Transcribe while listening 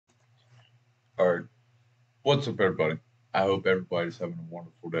Alright, what's up, everybody? I hope everybody's having a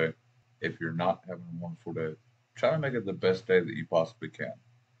wonderful day. If you're not having a wonderful day, try to make it the best day that you possibly can.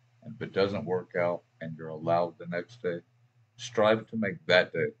 And if it doesn't work out and you're allowed the next day, strive to make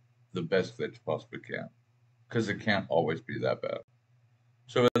that day the best that you possibly can. Because it can't always be that bad.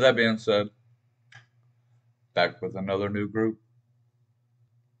 So, with that being said, back with another new group.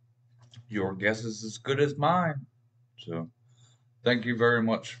 Your guess is as good as mine. So, thank you very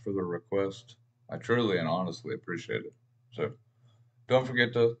much for the request. I truly and honestly appreciate it. So, don't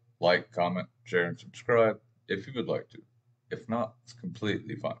forget to like, comment, share, and subscribe if you would like to. If not, it's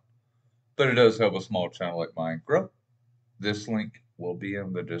completely fine. But it does help a small channel like mine grow. This link will be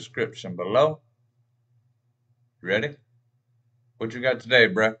in the description below. Ready? What you got today,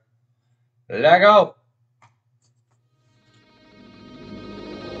 bruh? Let go!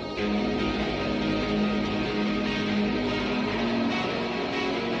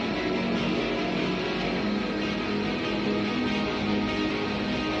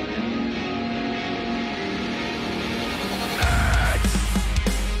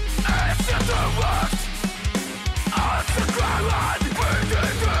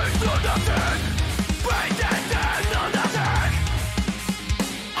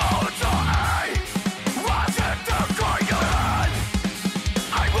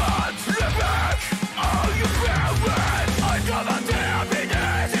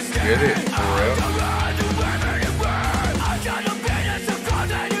 Get it, for real?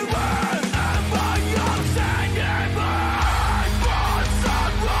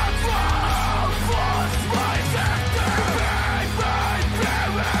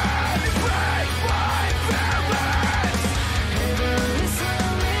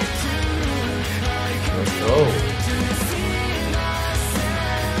 Let's go.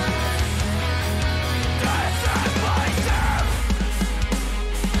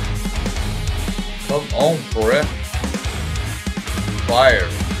 Come on, Brett. Fire.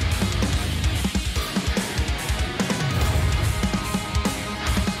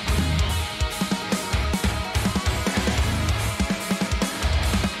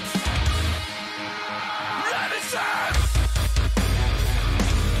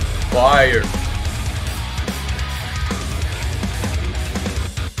 Fire.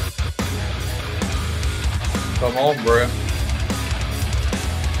 Come on, Brett.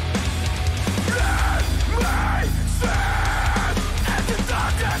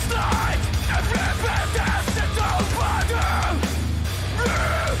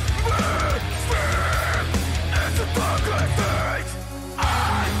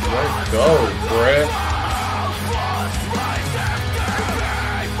 Let's go, Brett.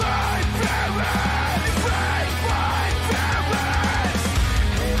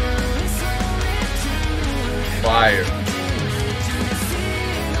 Fire.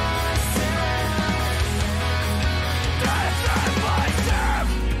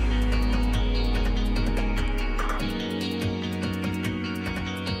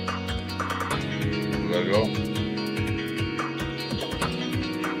 Let go.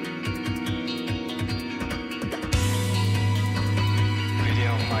 Video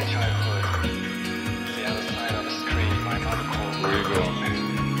of my childhood. The other side of the screen, my mother called Where you me. going?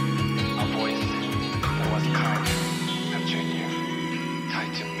 A voice that was kind and genuine,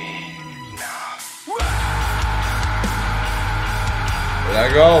 tied to me now. Let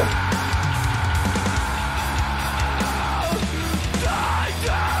go.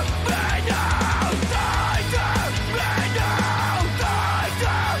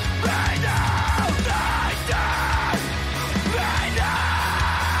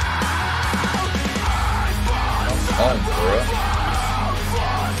 Come on, bro.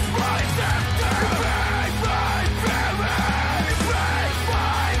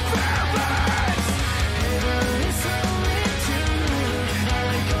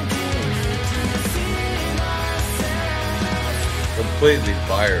 Completely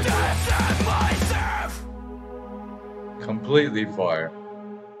fire, bro. Completely fire.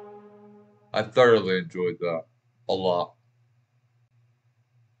 I thoroughly enjoyed that. A lot.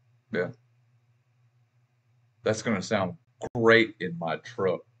 Yeah. That's gonna sound great in my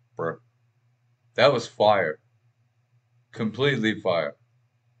truck, bro. That was fire. Completely fire.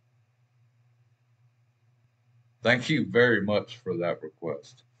 Thank you very much for that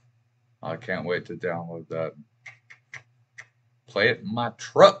request. I can't wait to download that. Play it in my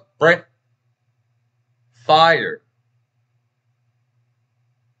truck, Brent. Fire.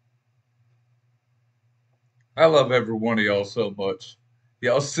 I love every one of y'all so much.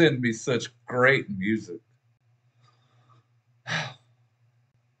 Y'all send me such great music.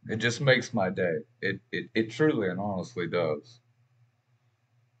 It just makes my day. It truly and honestly does.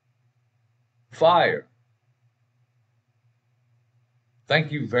 Fire.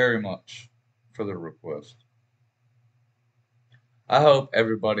 Thank you very much for the request. I hope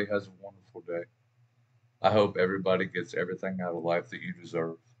everybody has a wonderful day. I hope everybody gets everything out of life that you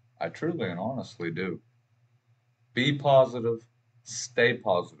deserve. I truly and honestly do. Be positive, stay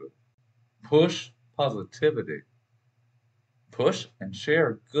positive, push positivity, push and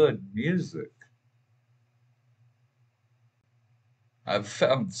share good music. I've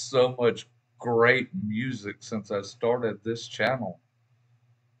found so much great music since I started this channel.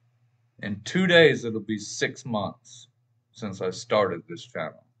 In 2 days, it'll be 6 months since I started this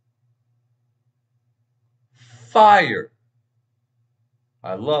channel. Fire!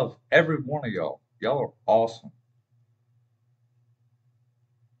 I love every one of y'all. Y'all are awesome.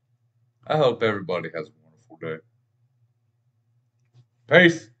 I hope everybody has a wonderful day.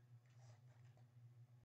 Peace.